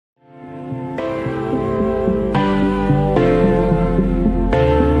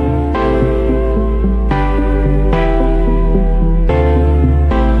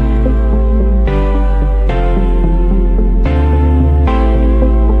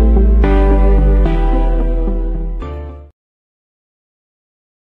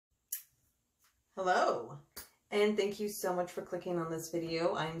and thank you so much for clicking on this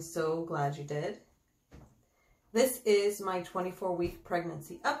video. I'm so glad you did. This is my 24-week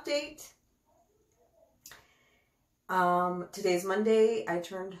pregnancy update. Today's Monday. I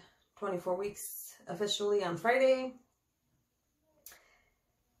turned 24 weeks officially on Friday.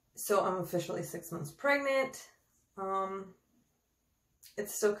 So I'm officially 6 months pregnant.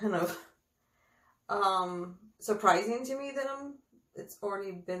 It's still kind of surprising to me that it's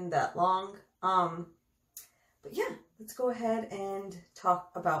already been that long. But yeah, let's go ahead and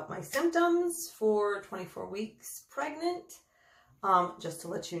talk about my symptoms for 24 weeks pregnant. Just to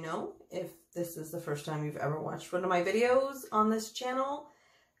let you know, if this is the first time you've ever watched one of my videos on this channel,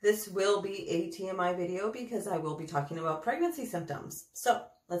 this will be a TMI video because I will be talking about pregnancy symptoms. So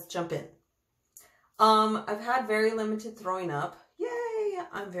let's jump in. I've had very limited throwing up. Yay!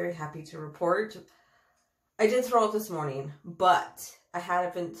 I'm very happy to report. I did throw up this morning, but I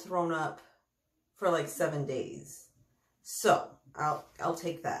haven't thrown up for like 7 days. So I'll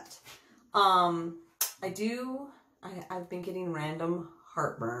take that. I've been getting random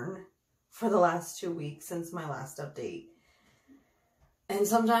heartburn for the last 2 weeks since my last update. And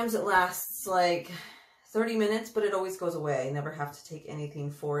sometimes it lasts like 30 minutes, but it always goes away. I never have to take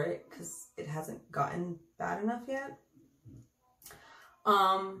anything for it because it hasn't gotten bad enough yet.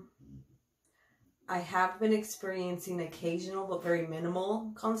 I have been experiencing occasional but very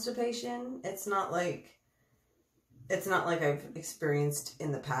minimal constipation. It's not like I've experienced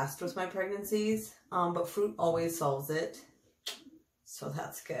in the past with my pregnancies, but fruit always solves it. So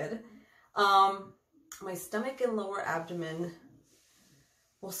that's good. My stomach and lower abdomen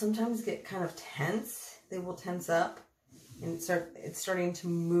will sometimes get kind of tense. They will tense up, and it's starting to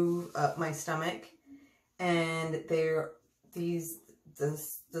move up my stomach, and these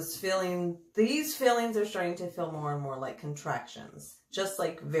feelings are starting to feel more and more like contractions, just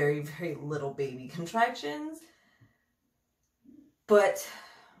like very, very little baby contractions, but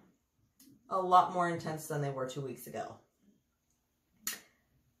a lot more intense than they were 2 weeks ago,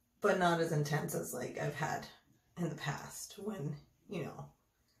 but not as intense as like I've had in the past when, you know,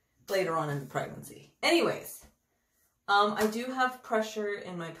 later on in the pregnancy. Anyways, I do have pressure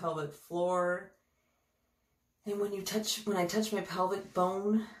in my pelvic floor. And when I touch my pelvic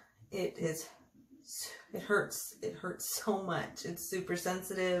bone, it hurts. It hurts so much. It's super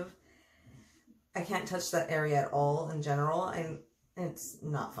sensitive. I can't touch that area at all in general, and it's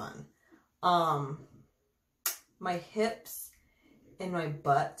not fun. My hips and my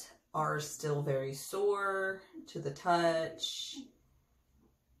butt are still very sore to the touch.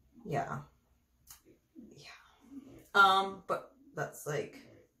 Yeah. But that's like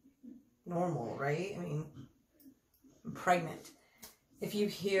normal, right? I mean, I'm pregnant. If you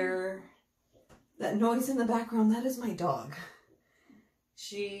hear that noise in the background, that is my dog.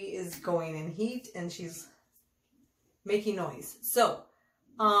 She is going in heat and she's making noise. So,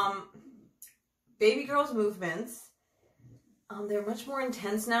 baby girl's movements, they're much more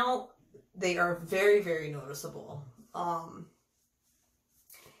intense now. They are very, very noticeable. And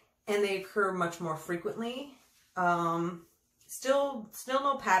they occur much more frequently. Still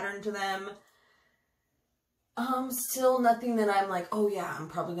no pattern to them. Still nothing that I'm like, oh yeah, I'm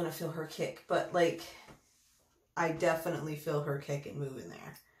probably gonna feel her kick, but like, I definitely feel her kick and move in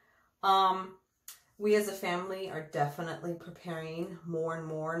there. We as a family are definitely preparing more and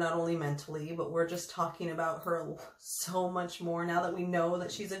more, not only mentally, but we're just talking about her so much more now that we know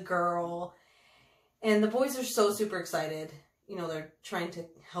that she's a girl. And the boys are so super excited. You know, they're trying to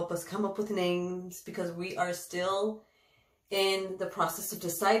help us come up with names because we are still in the process of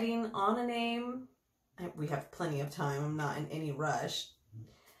deciding on a name. We have plenty of time. I'm not in any rush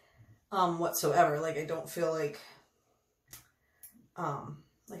whatsoever. Like, I don't feel like I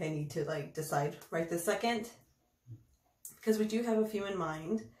need to like decide right this second, because we do have a few in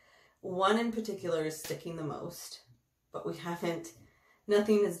mind. One in particular is sticking the most, but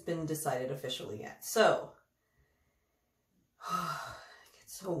nothing has been decided officially yet. So I get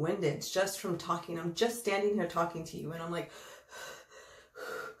so winded just from talking. I'm just standing here talking to you and I'm like,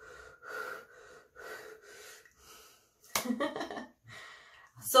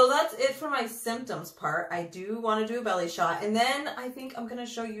 so that's it for my symptoms part. I do want to do a belly shot, and then I think I'm going to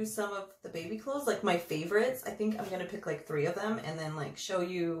show you some of the baby clothes, like my favorites. I think I'm going to pick like 3 of them and then like show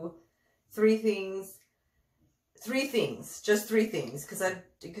you 3 things. 3 things, just 3 things,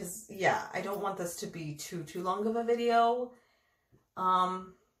 because yeah, I don't want this to be too long of a video.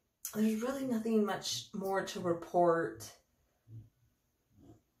 There's really nothing much more to report,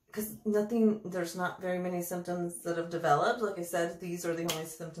 because there's not very many symptoms that have developed. Like I said, these are the only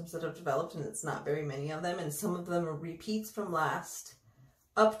symptoms that have developed, and it's not very many of them, and some of them are repeats from last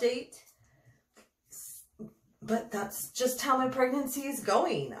update. but that's just how my pregnancy is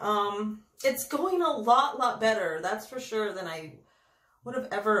going. It's going a lot better, that's for sure, than I would have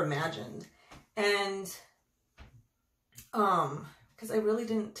ever imagined. And because I really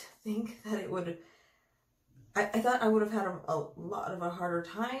didn't think that it would, I thought I would have had a lot of a harder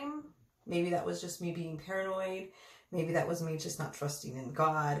time. Maybe that was just me being paranoid. Maybe that was me just not trusting in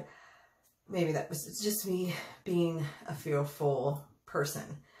God. Maybe that was just me being a fearful person.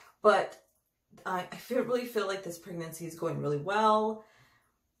 But I really feel like this pregnancy is going really well.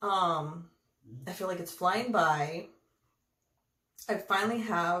 I feel like it's flying by. I finally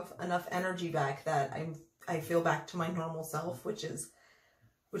have enough energy back that I feel back to my normal self, which is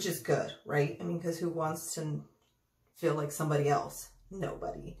good, right? I mean, because who wants to feel like somebody else?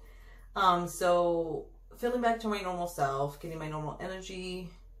 Nobody. So feeling back to my normal self, getting my normal energy,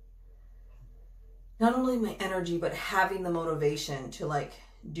 not only my energy, but having the motivation to like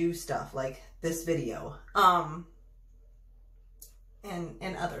do stuff like this video, and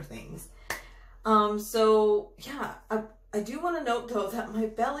other things. So yeah, I do want to note though that my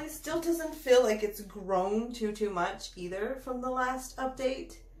belly still doesn't feel like it's grown too much either from the last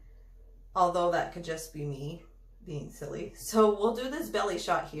update. Although that could just be me being silly. So we'll do this belly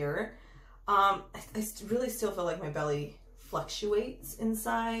shot here. I really still feel like my belly fluctuates in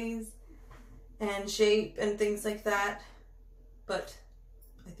size and shape and things like that. But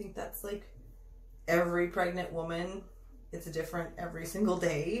I think that's like every pregnant woman. It's different every single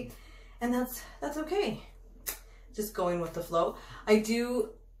day. And that's okay. Just going with the flow. I do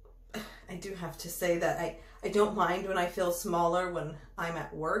have to say that I don't mind when I feel smaller when I'm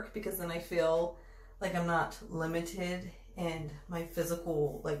at work, because then I feel like I'm not limited in my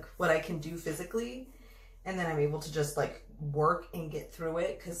physical, like what I can do physically. And then I'm able to just like work and get through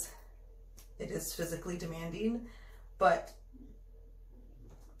it, because it is physically demanding. But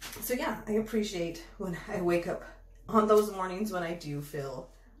so yeah, I appreciate when I wake up on those mornings when I do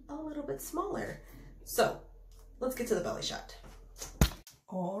feel a little bit smaller. So let's get to the belly shot.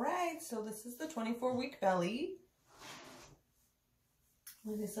 All right, so this is the 24-week belly.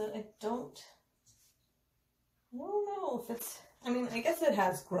 Like I said, I don't know if it's, I mean, I guess it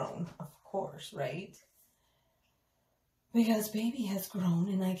has grown, of course, right? Because baby has grown,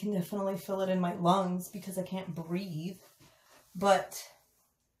 and I can definitely feel it in my lungs because I can't breathe. But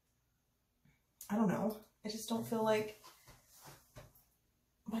I don't know. I just don't feel like,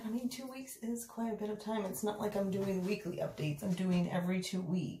 but I mean, 2 weeks is quite a bit of time. It's not like I'm doing weekly updates. I'm doing every 2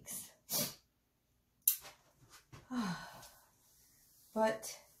 weeks.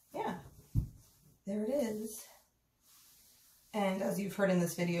 But yeah, there it is. And as you've heard in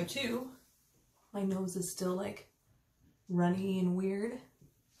this video too, my nose is still like runny and weird.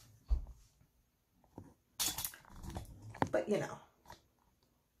 But you know,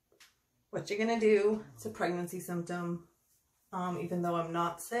 what you're gonna do, it's a pregnancy symptom. Even though I'm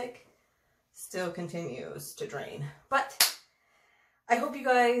not sick, still continues to drain. But I hope you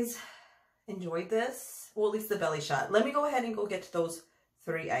guys enjoyed this. Well, at least the belly shot. Let me go ahead and go get to those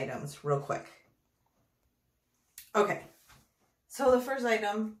 3 items real quick. Okay, so the first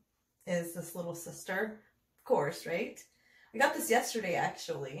item is this little sister, of course, right? I got this yesterday,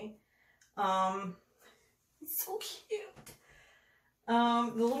 actually. It's so cute.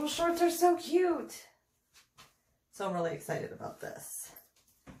 The little shorts are so cute. So I'm really excited about this.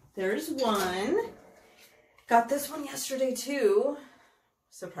 There's one. Got this one yesterday too,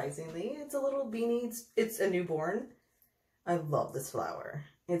 surprisingly. It's a little beanie. It's a newborn. I love this flower.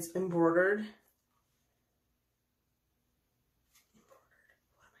 It's embroidered. What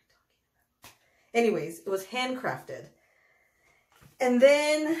am I talking about? Anyways, it was handcrafted. And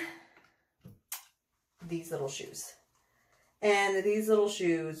then these little shoes. And these little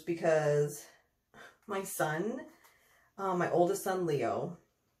shoes because my son, my oldest son, Leo,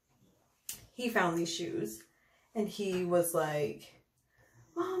 he found these shoes and he was like,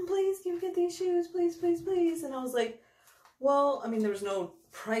 Mom, please, can you get these shoes? Please, please, please. And I was like, well, I mean, there was no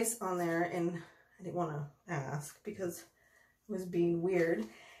price on there and I didn't want to ask because it was being weird.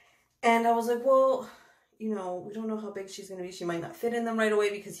 And I was like, well, you know, we don't know how big she's going to be. She might not fit in them right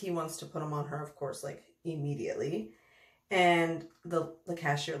away because he wants to put them on her, of course, like immediately. And the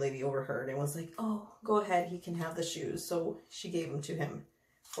cashier lady overheard and was like, oh, go ahead, he can have the shoes. So she gave them to him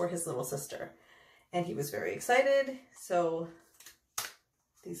for his little sister. And he was very excited. So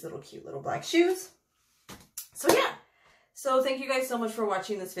these little cute little black shoes. So yeah. So thank you guys so much for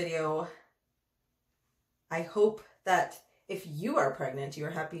watching this video. I hope that if you are pregnant,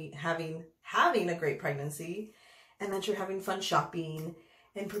 you're happy having a great pregnancy and that you're having fun shopping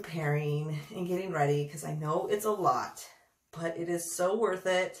and preparing and getting ready, because I know it's a lot. But it is so worth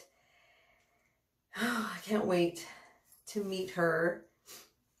it. I can't wait to meet her.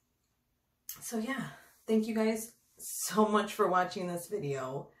 So yeah, thank you guys so much for watching this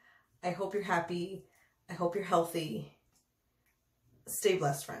video. I hope you're happy. I hope you're healthy. Stay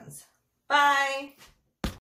blessed, friends. Bye.